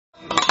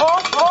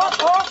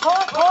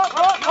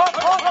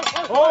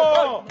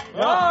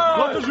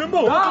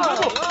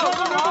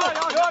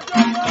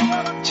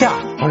Tja,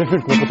 har du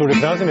fulgt med på Tour de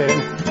France i mer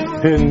enn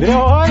 100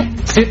 år?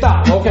 Sitt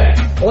da, ok.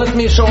 Let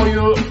me show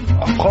you.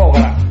 Prøv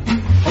det.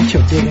 Han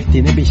kjørte jo rett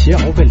inn i bikkje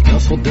og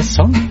veltet så det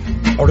sang.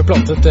 Har du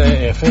plantet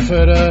efe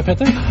før,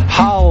 Petter?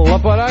 Halla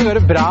på deg, går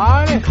det bra,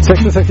 eller?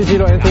 60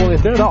 kilo,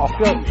 1,92, det er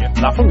akkurat...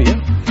 Det er for mye.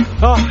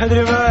 Ja, jeg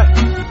driver med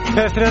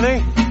peftrening.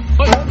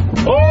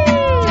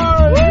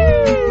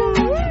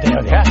 Det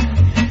er det.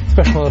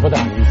 Spørsmålet på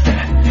dagens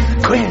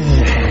quiz.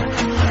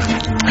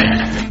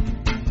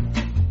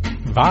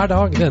 Hver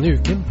dag denne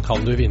uken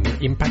kan du vinne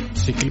Impact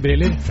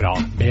sykkelbriller fra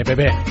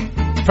BBB.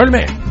 Følg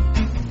med!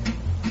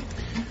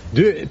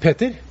 Du,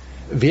 Petter,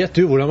 vet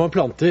du hvordan man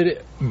planter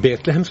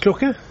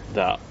Betlehemsklokke? Det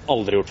har jeg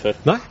aldri gjort før.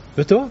 Nei,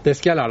 vet du hva? Det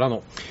skal jeg lære deg nå.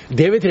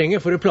 Det vi trenger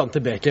for å plante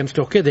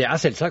Betlehemsklokke, det er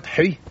selvsagt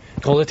høy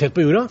kvalitet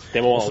på jorda.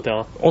 Det må man alltid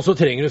ha. Og så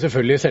trenger du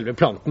selvfølgelig selve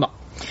planten da.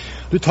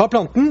 Du tar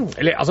planten,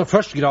 eller altså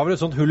først graver du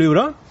et sånt hull i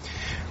jorda,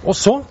 og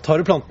så tar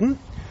du planten,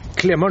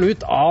 klemmer den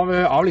ut av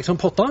liksom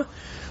potta,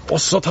 og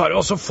så tar du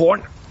og så får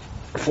den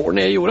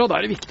ned i jorda, og da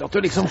er det viktig at du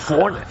liksom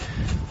får den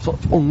sånn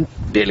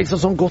ordentlig, liksom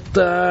sånn godt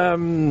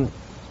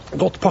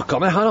pakka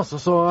ned her, altså,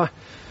 så...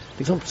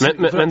 Liksom,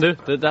 men du,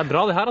 det er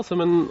bra det her, altså,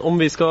 men om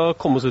vi skal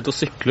komme oss ut og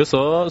sykle,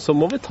 så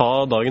må vi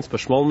ta dagens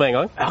spørsmål med en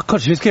gang. Ja,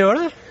 kanskje vi skal gjøre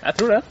det? Jeg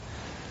tror det.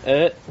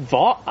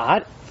 Hva er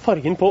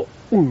fargen på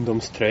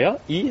ungdomstrøya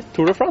i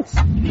Tour de France?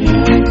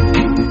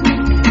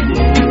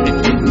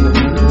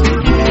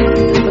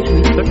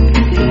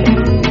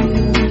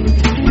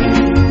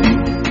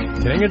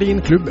 Trenger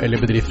din klubb eller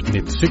bedrift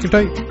nytt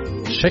sykkeltøy?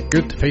 Sjekk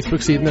ut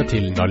Facebook-sidene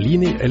til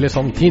Nalini eller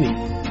Santini.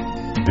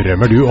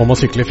 Drømmer du om å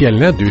sykle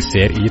fjellene du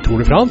ser i Tour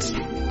de France?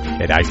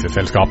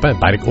 Reiseselskapet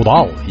Berg og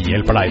Dal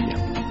hjelper deg.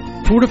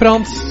 Tour de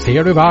France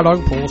ser du hver dag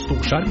på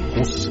storskjerm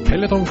hos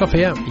Peloton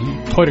Café i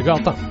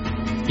Torgata.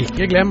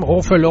 Ikke glem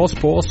å følge oss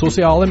på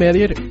sosiale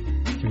medier.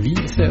 Vi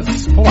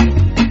ses på vei.